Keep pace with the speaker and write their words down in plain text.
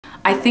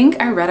I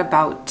think I read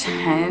about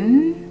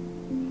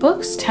 10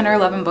 books, 10 or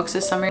 11 books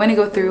this summer. I'm gonna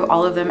go through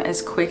all of them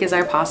as quick as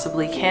I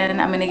possibly can.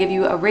 I'm gonna give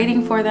you a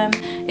rating for them,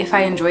 if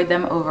I enjoyed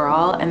them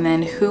overall, and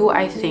then who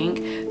I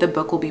think the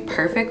book will be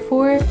perfect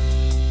for.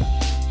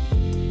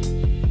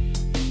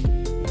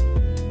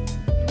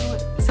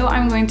 So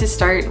I'm going to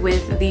start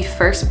with the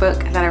first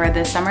book that I read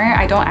this summer.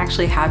 I don't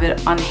actually have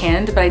it on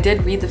hand, but I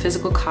did read the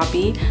physical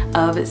copy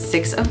of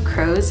Six of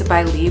Crows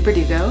by Leigh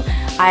Bardugo.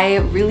 I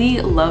really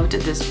loved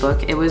this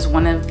book. It was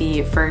one of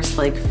the first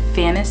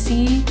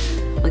fantasy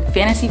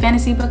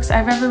books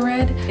I've ever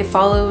read. It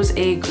follows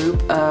a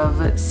group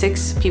of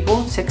six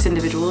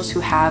individuals who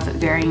have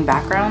varying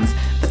backgrounds,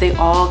 but they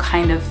all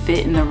kind of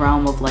fit in the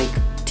realm of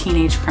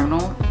teenage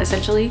criminal,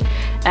 essentially,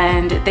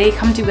 and they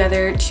come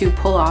together to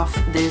pull off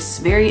this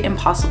very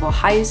impossible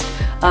heist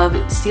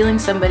of stealing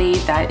somebody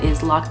that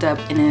is locked up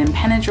in an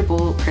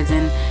impenetrable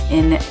prison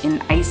in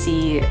an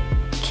icy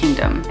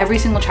kingdom. Every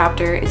single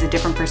chapter is a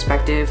different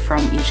perspective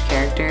from each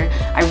character.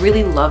 I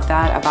really love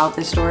that about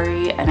this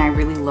story, and I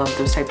really love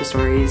those type of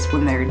stories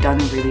when they're done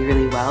really,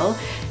 really well.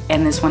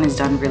 And this one is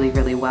done really,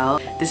 really well.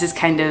 This is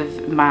kind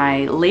of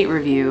my late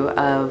review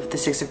of the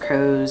Six of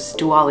Crows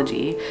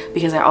duology,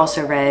 because I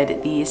also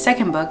read the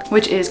second book,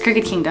 which is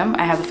Crooked Kingdom.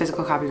 I have the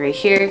physical copy right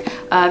here.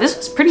 This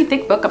was a pretty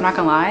thick book, I'm not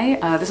gonna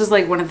lie. This is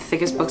one of the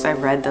thickest books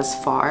I've read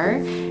thus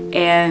far.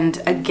 And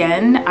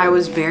again, I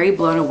was very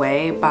blown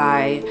away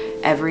by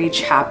every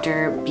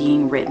chapter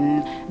being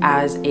written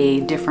as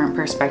a different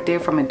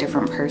perspective from a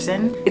different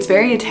person. It's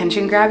very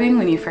attention grabbing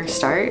when you first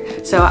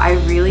start. So I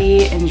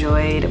really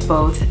enjoyed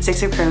both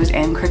Six of Crows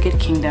and Crooked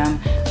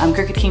Kingdom.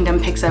 Crooked Kingdom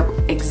picks up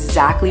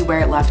exactly where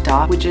it left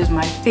off, which is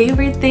my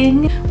favorite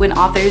thing when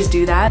authors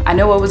do that. I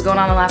know what was going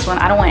on in the last one.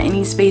 I don't want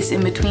any space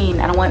in between.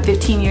 I don't want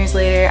 15 years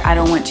later. I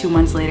don't want 2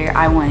 months later.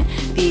 I want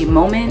the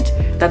moment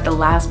that the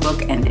last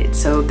book ended.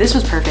 So this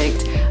was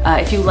perfect.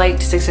 If you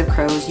liked Six of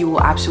Crows, you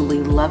will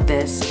absolutely love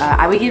this.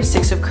 I would give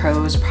Six of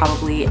Crows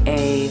probably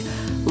a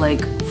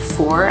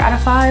 4 out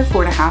of 5,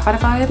 4.5 out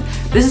of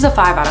 5. This is a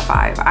 5 out of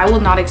 5. I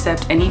will not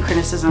accept any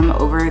criticism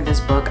over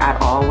this book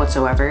at all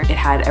whatsoever. It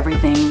had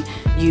everything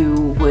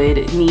you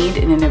would need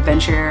in an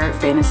adventure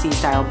fantasy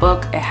style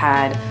book. It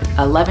had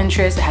a love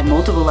interest, it had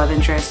multiple love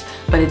interests,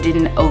 but it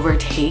didn't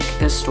overtake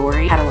the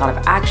story. It had a lot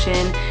of action,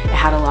 it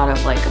had a lot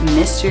of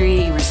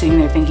mystery. You were sitting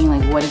there thinking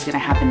what is gonna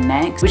happen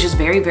next, which is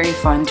very, very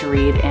fun to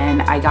read,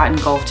 and I got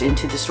engulfed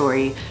into the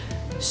story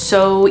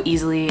so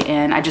easily,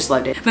 and I just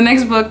loved it. The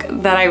next book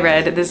that I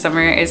read this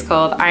summer is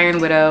called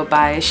Iron Widow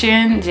by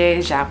Xian J.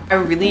 Zhao. I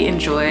really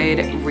enjoyed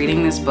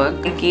reading this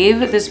book. I gave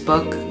this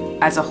book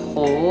as a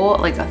whole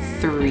a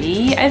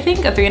 3, I think,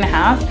 a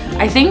 3.5.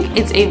 I think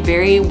it's a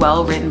very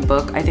well written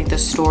book. I think the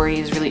story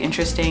is really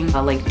interesting.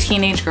 A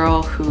teenage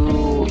girl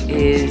who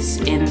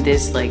is in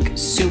this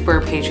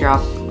super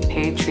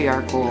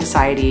patriarchal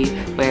society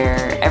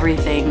where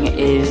everything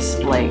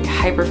is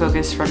hyper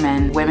focused for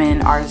men.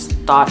 Women are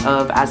thought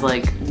of as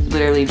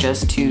literally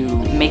just to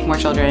make more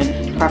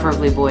children,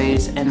 preferably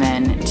boys, and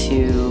then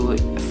to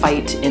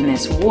fight in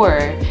this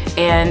war.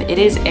 And it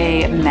is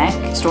a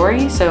mech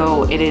story,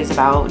 so it is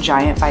about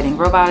giant fighting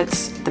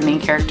robots. The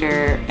main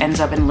character ends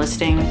up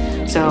enlisting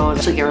so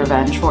she'll get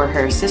revenge for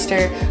her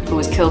sister who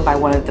was killed by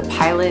one of the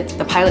pilots.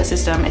 The pilot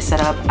system is set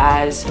up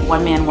as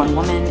 1 man, 1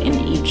 woman in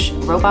each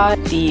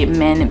robot. The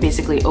men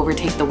basically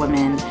overtake the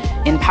women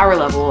in power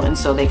level, and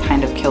so they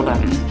kind of kill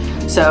them.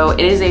 So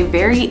it is a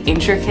very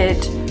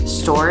intricate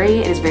story.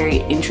 It is very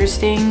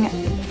interesting.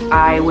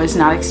 I was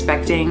not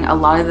expecting a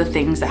lot of the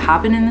things that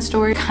happened in the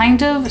story.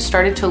 Kind of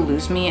started to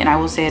lose me, and I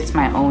will say it's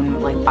my own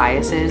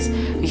biases,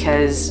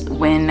 because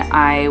when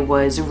I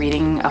was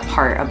reading a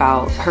part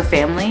about her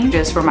family,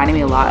 just reminded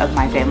me a lot of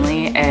my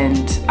family,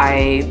 and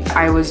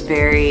I was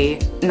very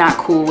not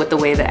cool with the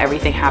way that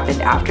everything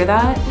happened after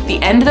that. The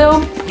end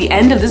though, the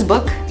end of this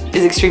book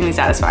is extremely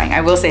satisfying.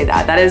 I will say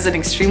that. That is an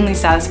extremely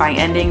satisfying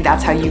ending.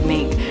 That's how you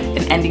make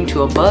an ending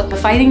to a book. The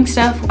fighting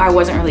stuff, I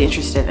wasn't really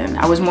interested in.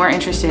 I was more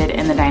interested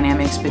in the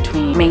dynamics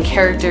between main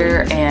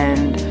character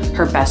and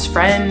her best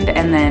friend,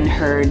 and then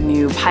her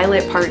new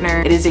pilot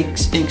partner. It is an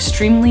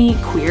extremely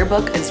queer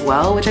book as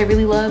well, which I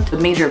really loved. The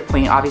major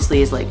point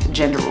obviously is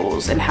gender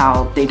roles and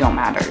how they don't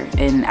matter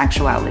in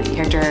actuality. The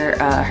character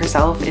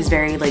herself is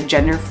very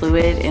gender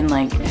fluid in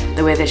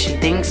the way that she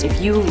thinks.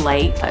 If you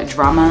like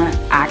drama,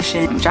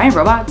 action, giant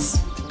robots,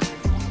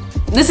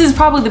 this is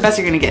probably the best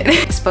you're gonna get.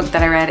 This book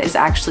that I read is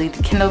actually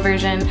the Kindle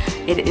version.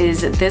 It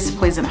is This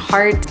Poison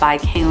Heart by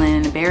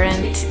Kaylin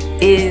Barron.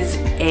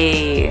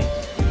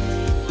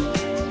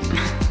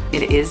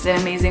 It is an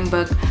amazing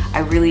book. I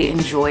really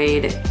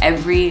enjoyed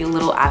every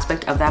little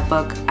aspect of that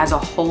book. As a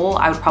whole,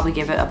 I would probably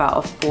give it about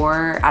a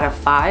 4 out of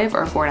 5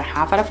 or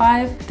 4.5 out of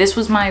 5. This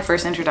was my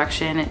first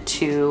introduction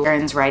to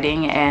Barron's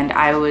writing, and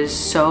I was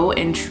so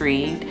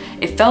intrigued.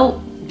 It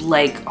felt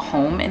like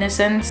home in a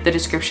sense. The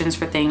descriptions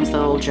for things, the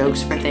little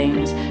jokes for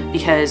things,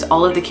 because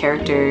all of the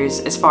characters,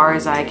 as far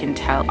as I can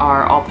tell,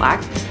 are all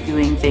black,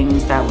 doing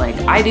things that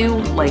I do,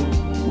 like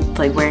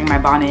wearing my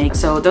bonnet.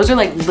 So those are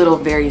little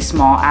very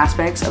small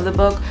aspects of the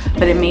book,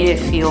 but it made it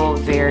feel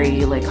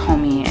very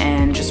homey, and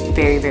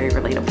very, very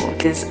relatable.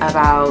 It is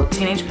about a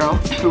teenage girl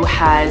who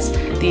has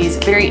these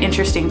very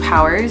interesting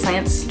powers.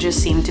 Plants just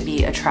seem to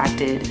be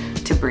attracted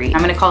to Bree.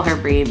 I'm gonna call her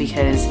Bree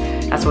because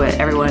that's what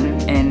everyone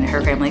in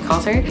her family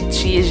calls her.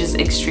 She is just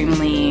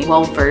extremely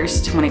well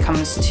versed when it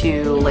comes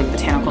to like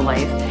botanical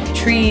life.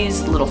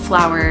 Trees, little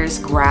flowers,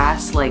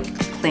 grass, like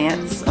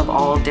plants of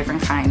all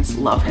different kinds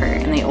love her,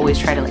 and they always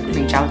try to like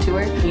reach out to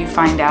her. You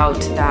find out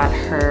that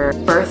her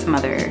birth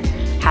mother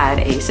had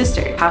a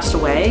sister, passed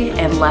away,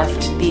 and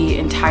left the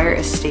entire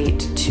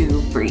estate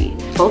to Bree.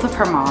 Both of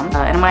her moms,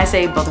 and when I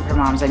say both of her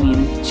moms, I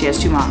mean she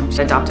has two moms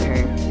that adopted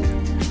her.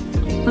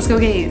 Let's go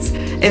gays.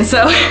 And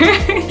so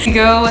you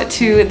go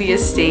to the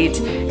estate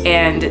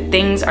and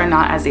things are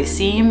not as they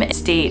seem.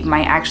 Estate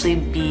might actually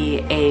be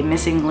a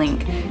missing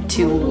link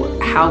to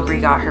how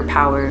Bree got her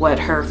power, what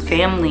her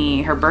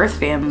family, her birth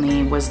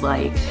family was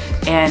like,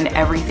 and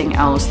everything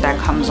else that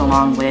comes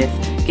along with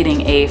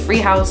getting a free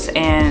house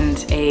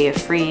and a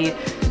free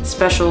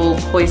special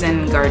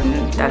poison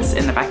garden that's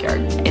in the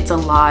backyard. It's a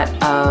lot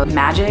of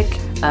magic.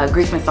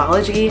 Greek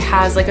mythology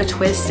has like a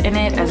twist in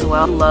it as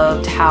well.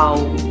 Loved how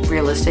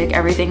realistic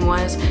everything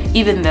was,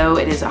 even though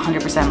it is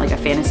 100% like a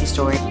fantasy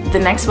story. The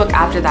next book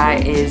after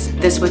that is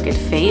This Wicked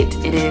Fate.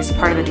 It is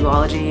part of the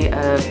duology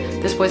of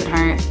This Poison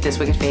Heart, This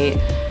Wicked Fate.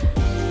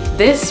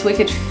 This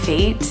Wicked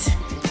Fate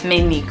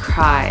made me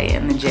cry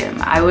in the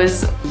gym. I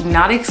was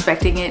not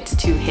expecting it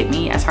to hit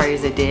me as hard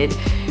as it did.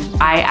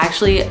 I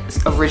actually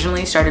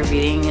originally started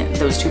reading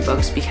those two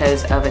books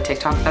because of a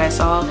TikTok that I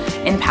saw.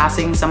 In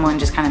passing, someone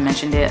just kind of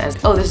mentioned it as,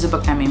 oh, this is a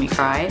book that made me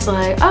cry. It's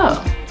like,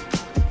 oh,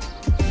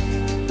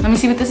 let me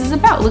see what this is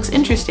about. It looks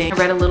interesting. I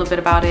read a little bit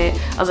about it.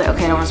 I was like,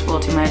 okay, I don't want to spoil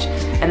too much.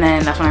 And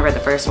then that's when I read the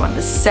first one.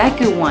 The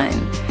second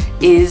one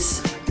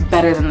is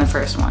better than the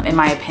first one, in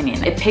my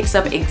opinion. It picks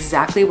up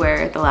exactly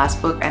where the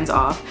last book ends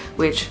off,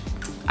 which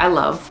I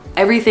love.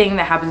 Everything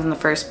that happens in the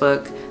first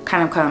book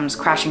kind of comes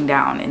crashing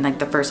down in like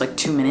the first like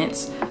 2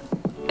 minutes,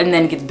 and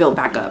then gets built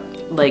back up.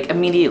 Like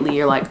immediately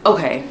you're like,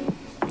 okay,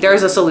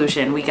 there's a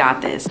solution, we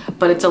got this.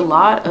 But it's a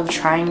lot of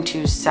trying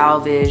to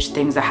salvage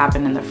things that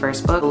happened in the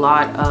first book, a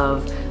lot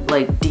of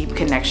like deep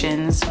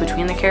connections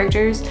between the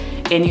characters,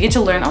 and you get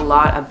to learn a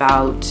lot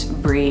about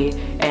Bree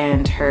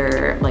and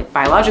her like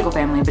biological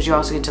family, but you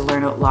also get to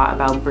learn a lot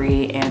about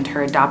Bree and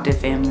her adoptive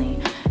family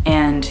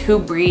and who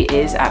Bree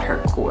is at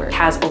her core. It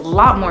has a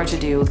lot more to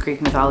do with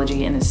Greek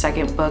mythology in the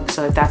second book,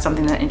 so if that's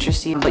something that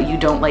interests you, but you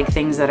don't like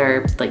things that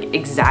are like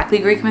exactly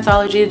Greek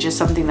mythology, just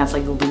something that's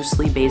like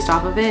loosely based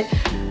off of it,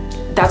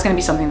 that's gonna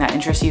be something that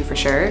interests you for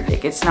sure.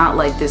 Like, it's not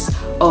like this,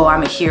 oh,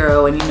 I'm a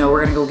hero and you know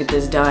we're gonna go get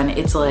this done.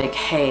 It's like,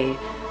 hey,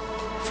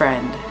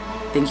 friend,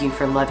 thank you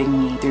for loving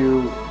me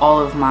through all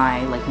of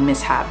my like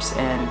mishaps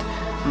and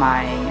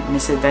my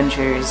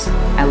misadventures.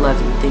 I love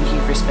you. Thank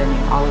you for spending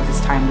all of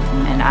this time with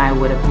me, and I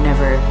would have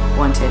never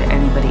wanted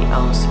anybody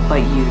else but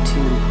you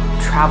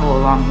to travel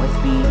along with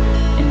me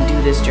and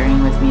do this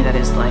journey with me that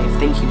is life.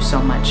 Thank you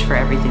so much for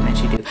everything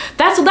that you do.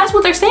 That's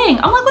what they're saying.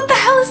 I'm like, what the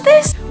hell is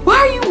this?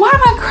 Why am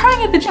I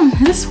crying at the gym? Is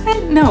this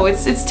sweat? No,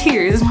 it's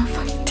tears. It's my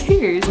fucking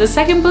tears. The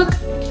second book,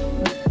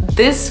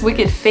 This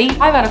Wicked Fate,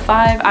 5 out of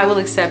 5. I will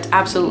accept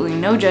absolutely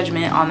no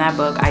judgment on that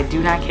book. I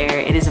do not care.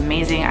 It is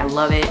amazing. I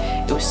love it.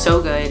 It was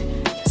so good.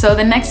 So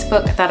the next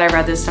book that I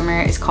read this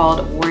summer is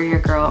called Warrior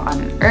Girl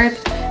on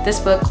Earth. This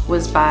book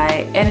was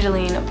by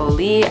Angeline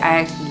Bolie.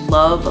 I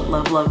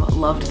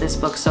loved this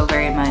book so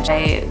very much.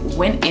 I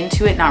went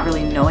into it not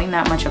really knowing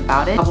that much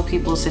about it. A couple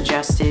people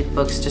suggested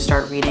books to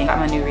start reading.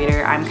 I'm a new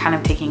reader. I'm kind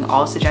of taking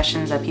all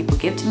suggestions that people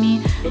give to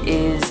me. It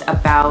is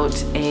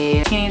about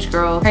a teenage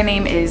girl. Her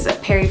name is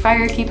Perry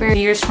Firekeeper. The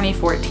year's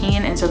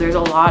 2014, and so there's a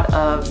lot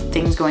of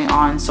things going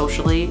on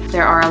socially.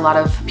 There are a lot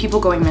of people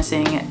going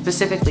missing,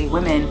 specifically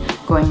women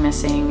going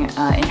missing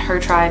in her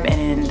tribe and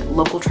in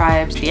local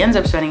tribes. She ends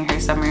up spending her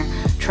summer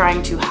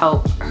trying to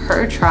help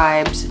her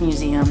tribe's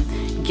museum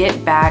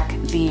get back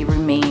the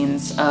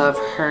remains of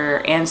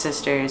her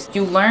ancestors.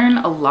 You learn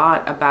a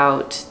lot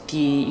about the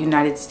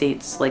United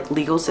States like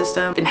legal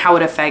system and how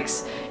it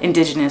affects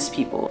indigenous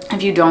people.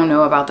 If you don't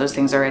know about those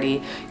things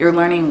already, you're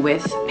learning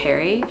with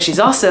Perry. She's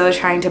also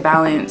trying to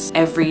balance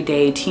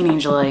everyday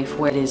teenage life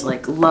where it is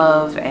like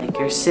love and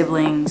your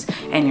siblings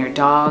and your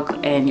dog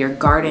and your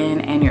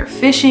garden and your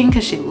fishing,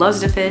 because she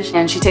loves to fish,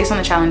 and she takes on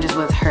the challenges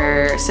with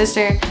her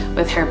sister,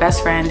 with her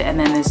best friend, and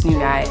then this new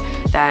guy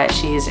that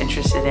she is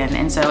interested in.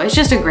 And so it's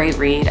just a great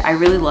read. I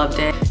really loved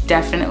it.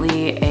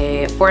 Definitely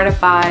a 4 out of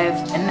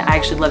 5, and I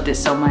actually loved it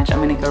so much. I'm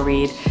gonna go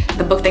read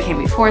the book that came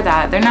before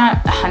that. They're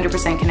not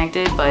 100%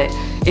 connected, but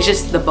it's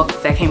just the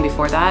book that came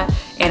before that,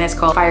 and it's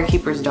called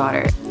Firekeeper's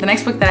Daughter. The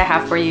next book that I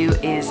have for you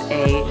is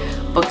a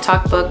book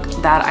talk book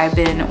that I've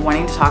been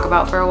wanting to talk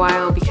about for a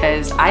while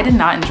because I did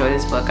not enjoy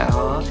this book at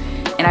all.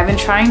 And I've been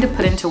trying to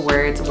put into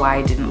words why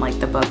I didn't like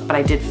the book, but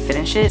I did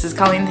finish it. This is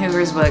Colleen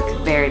Hoover's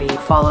book, Verity. It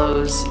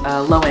follows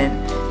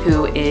Lowen,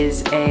 who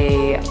is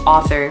a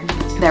author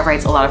that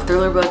writes a lot of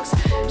thriller books.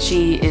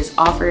 She is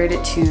offered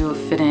to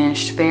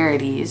finish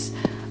Verity's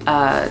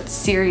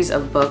series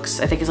of books.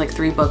 I think it's like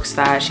 3 books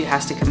that she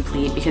has to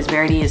complete because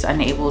Verity is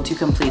unable to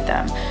complete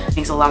them.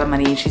 Makes a lot of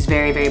money. She's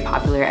very, very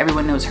popular.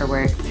 Everyone knows her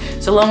work.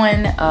 So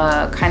Lowen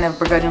kind of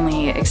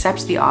begrudgingly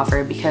accepts the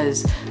offer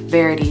because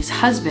Verity's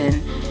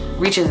husband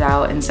reaches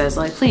out and says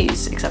like,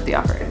 please accept the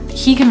offer.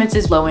 He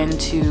convinces Lowen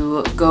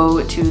to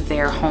go to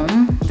their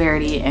home,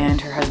 Verity and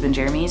her husband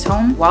Jeremy's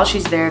home. While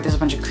she's there, there's a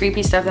bunch of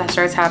creepy stuff that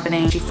starts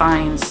happening. She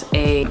finds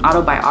an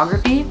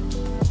autobiography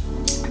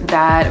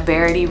that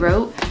Verity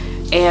wrote,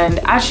 and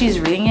as she's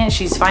reading it,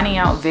 she's finding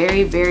out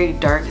very, very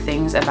dark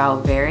things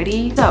about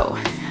Verity. So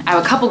I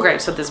have a couple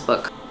gripes with this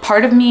book.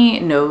 Part of me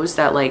knows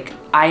that like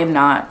I am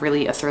not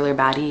really a thriller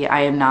baddie.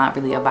 I am not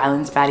really a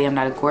violence baddie. I'm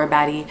not a gore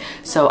baddie.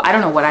 So I don't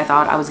know what I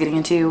thought I was getting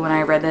into when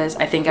I read this.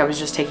 I think I was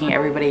just taking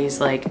everybody's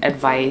like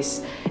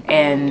advice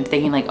and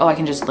thinking like, oh, I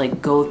can just like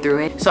go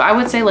through it. So I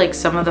would say like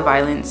some of the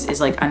violence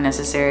is like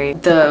unnecessary.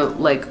 The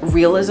like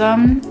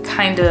realism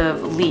kind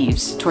of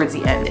leaves towards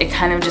the end. It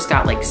kind of just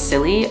got like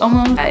silly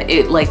almost.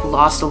 It like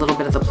lost a little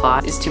bit of the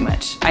plot. It's too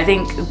much. I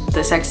think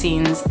the sex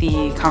scenes,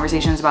 the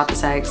conversations about the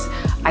sex,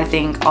 I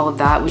think all of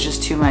that was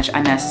just too much,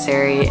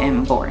 unnecessary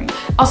and boring.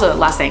 Also,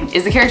 last thing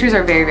is the characters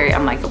are very, very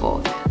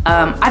unlikable.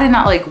 I did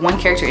not like one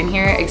character in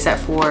here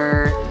except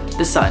for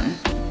the son.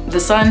 The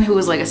son who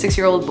was like a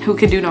 6-year-old who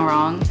could do no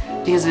wrong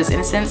because of his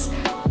innocence.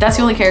 That's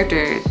the only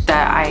character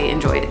that I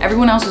enjoyed.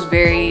 Everyone else was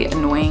very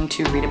annoying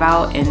to read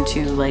about and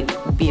to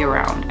like be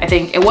around. I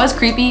think it was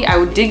creepy.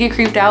 I did get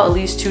creeped out at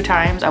least 2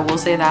 times, I will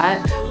say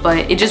that, but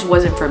it just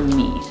wasn't for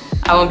me.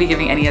 I won't be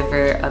giving any of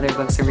her other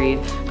books a read.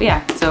 But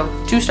yeah, so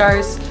 2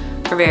 stars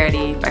for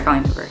Verity by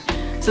Colleen Hoover.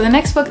 So the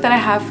next book that I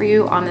have for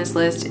you on this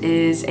list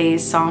is A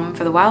Psalm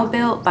for the Wild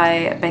Built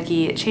by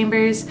Becky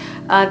Chambers.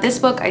 This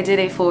book I did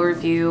a full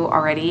review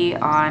already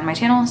on my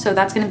channel, so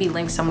that's going to be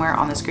linked somewhere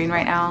on the screen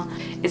right now.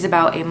 It's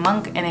about a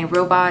monk and a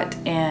robot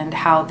and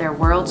how their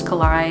worlds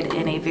collide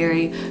in a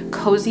very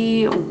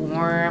cozy,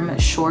 warm,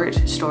 short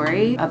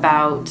story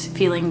about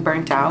feeling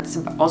burnt out. It's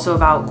also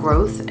about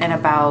growth and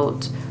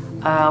about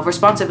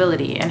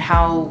responsibility and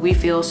how we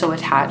feel so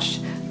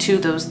attached to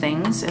those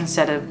things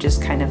instead of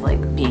just kind of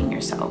like being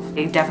yourself.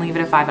 I definitely give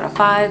it a 5 out of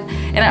 5.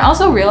 And I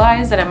also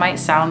realized that it might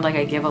sound like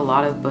I give a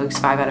lot of books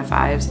 5 out of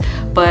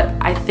 5s, but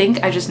I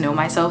think I just know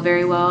myself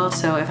very well.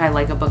 So if I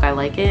like a book, I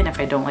like it. And if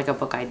I don't like a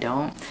book, I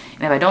don't.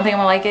 And if I don't think I'm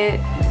gonna like it,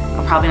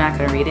 I'm probably not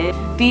gonna read it.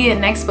 The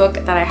next book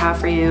that I have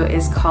for you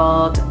is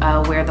called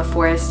Where the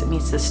Forest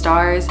Meets the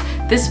Stars.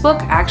 This book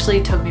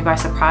actually took me by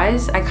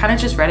surprise. I kind of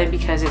just read it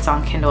because it's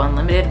on Kindle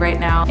Unlimited right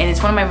now, and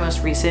it's one of my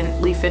most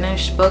recently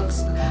finished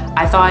books.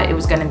 I thought it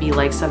was gonna be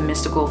like some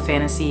mystical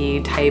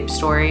fantasy type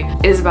story.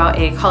 It is about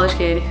a college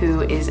kid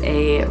who is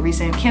a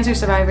recent cancer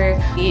survivor.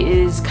 He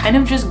is kind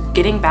of just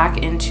getting back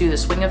into the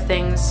swing of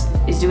things,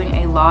 is doing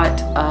a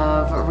lot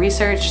of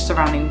research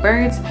surrounding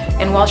birds,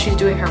 and while she's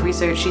doing her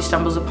research, she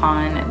stumbles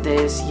upon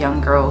this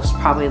young girl who's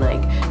probably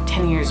like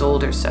 10 years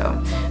old or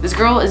so. This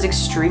girl is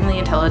extremely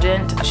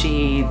intelligent.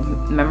 She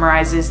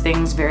memorizes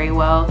things very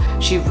well.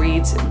 She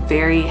reads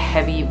very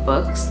heavy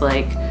books,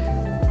 like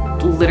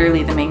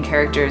literally the main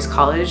character's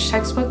college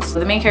textbooks.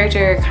 The main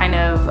character kind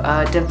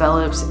of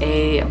develops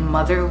a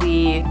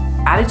motherly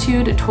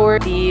attitude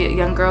toward the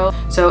young girl.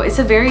 So it's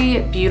a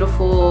very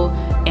beautiful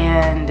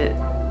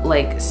and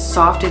like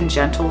soft and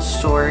gentle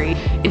story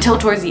until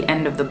towards the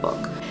end of the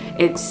book.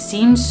 It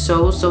seems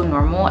so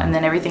normal, and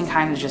then everything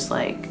kind of just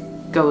like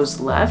goes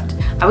left.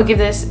 I would give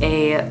this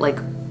a like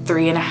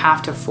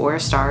 3.5 to 4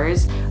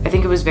 stars. I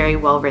think it was very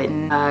well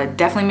written.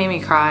 Definitely made me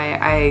cry.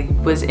 I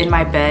was in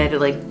my bed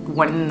like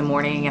 1 in the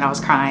morning and I was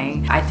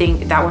crying. I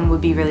think that one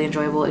would be really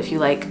enjoyable if you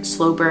like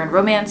slow burn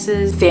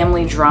romances,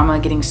 family drama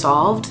getting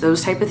solved,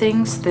 those type of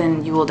things,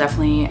 then you will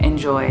definitely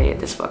enjoy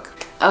this book.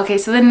 Okay,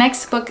 so the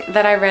next book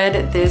that I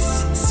read this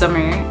summer,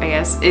 I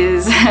guess,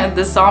 is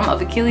The Psalm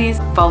of Achilles.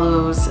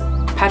 Follows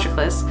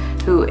Patroclus,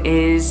 who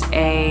is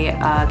a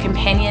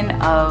companion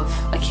of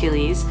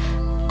Achilles.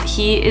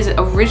 He is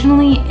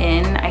originally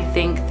in, I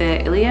think,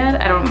 the Iliad.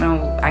 I don't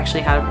know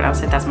actually how to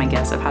pronounce it. That's my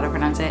guess of how to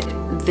pronounce it.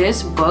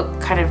 This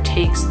book kind of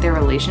takes their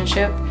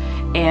relationship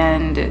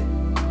and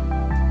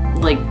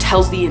like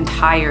tells the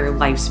entire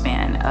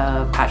lifespan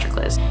of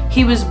Patroclus.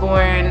 He was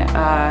born,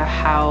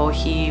 how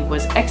he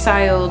was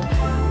exiled,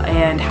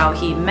 and how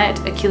he met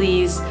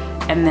Achilles,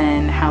 and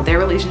then how their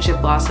relationship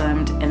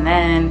blossomed, and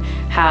then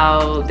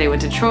how they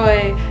went to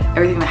Troy,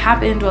 everything that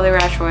happened while they were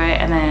at Troy,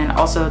 and then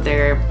also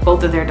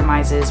both of their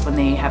demises when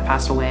they have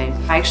passed away.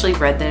 I actually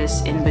read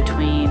this in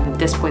between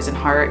This Poisoned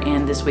Heart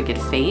and This Wicked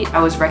Fate.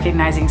 I was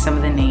recognizing some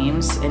of the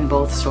names in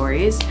both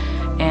stories,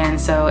 and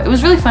so it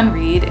was really fun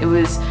read. It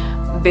was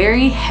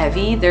very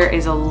heavy. There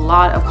is a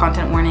lot of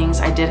content warnings.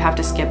 I did have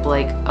to skip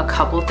like a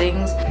couple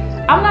things.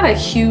 I'm not a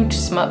huge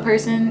smut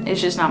person. It's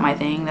just not my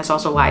thing. That's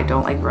also why I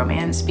don't like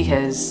romance,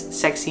 because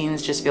sex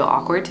scenes just feel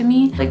awkward to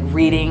me. Like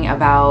reading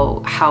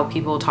about how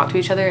people talk to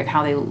each other and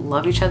how they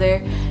love each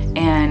other,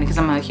 and because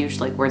I'm a huge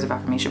like words of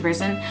affirmation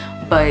person,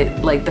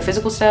 but like the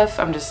physical stuff,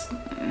 I'm just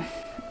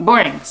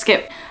boring,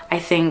 skip. I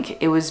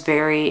think it was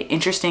very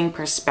interesting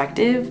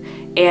perspective,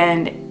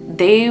 and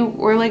they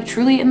were like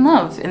truly in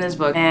love in this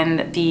book,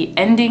 and the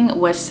ending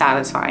was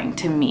satisfying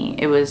to me.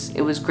 It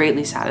was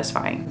greatly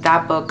satisfying.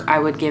 That book, I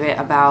would give it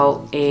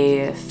about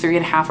a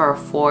 3.5 or a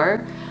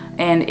 4.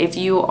 And if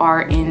you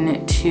are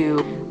into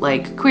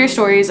like queer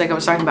stories, like I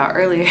was talking about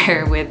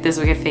earlier with This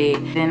Wicked Fate,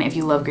 then if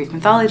you love Greek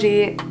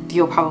mythology,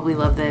 you'll probably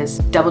love this.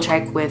 Double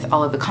check with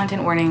all of the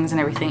content warnings and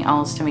everything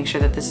else to make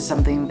sure that this is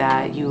something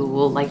that you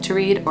will like to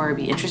read or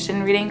be interested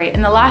in reading. Right,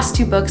 and the last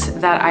 2 books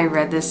that I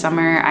read this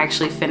summer, I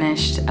actually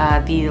finished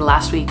the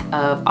last week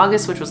of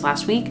August, which was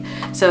last week.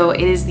 So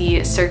it is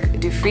the Cirque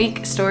du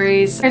Freak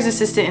stories. Vampire's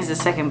Assistant is the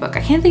second book.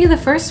 I can't think of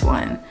the first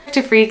one. Cirque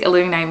du Freak, A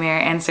Living Nightmare,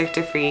 and Cirque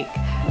du Freak,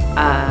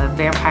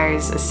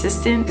 Vampire's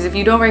Assistant. Because if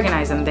you don't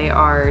recognize them, they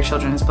are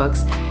children's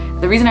books.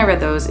 The reason I read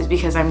those is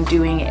because I'm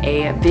doing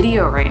a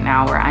video right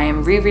now where I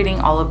am rereading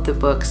all of the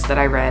books that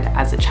I read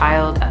as a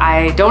child.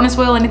 I don't want to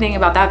spoil anything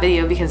about that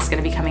video because it's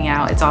going to be coming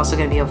out. It's also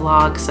going to be a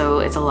vlog, so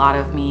it's a lot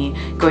of me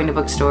going to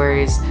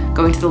bookstores,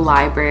 going to the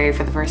library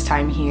for the first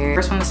time here.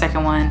 First one, the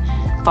second one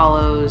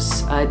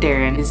follows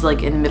Darren. He's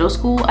like in middle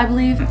school, I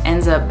believe,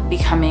 ends up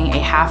becoming a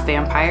half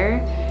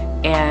vampire,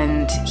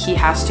 and he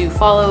has to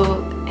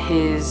follow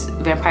his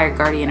vampire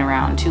guardian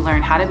around to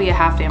learn how to be a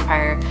half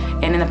vampire,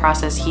 and in the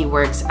process he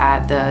works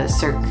at the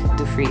Cirque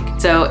du Freak.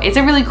 So it's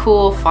a really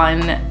cool,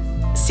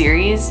 fun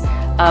series,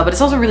 but it's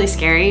also really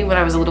scary. When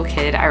I was a little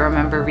kid, I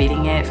remember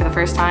reading it for the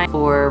first time,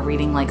 or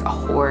reading like a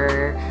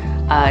horror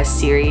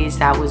series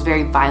that was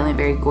very violent,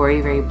 very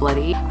gory, very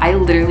bloody. I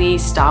literally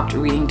stopped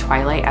reading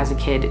Twilight as a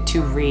kid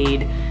to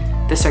read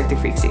the Cirque du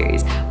Freak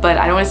series, but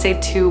I don't want to say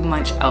too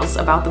much else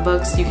about the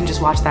books. You can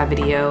just watch that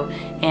video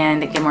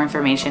and get more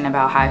information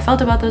about how I felt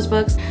about those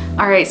books.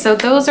 All right, so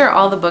those are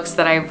all the books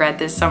that I read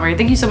this summer.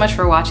 Thank you so much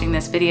for watching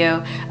this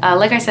video.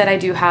 Like I said, I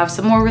do have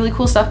some more really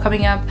cool stuff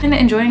coming up, and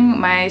enjoying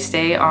my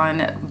stay on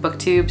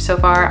BookTube so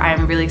far.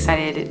 I'm really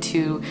excited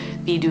to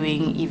be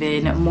doing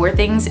even more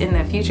things in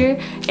the future,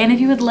 and if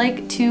you would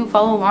like to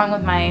follow along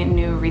with my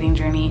new reading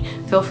journey,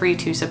 feel free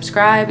to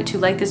subscribe, to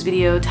like this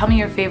video, tell me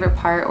your favorite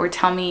part, or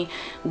tell me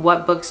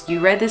what books you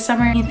read this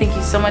summer. Thank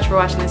you so much for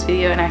watching this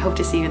video, and I hope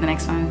to see you in the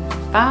next one.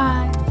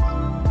 Bye!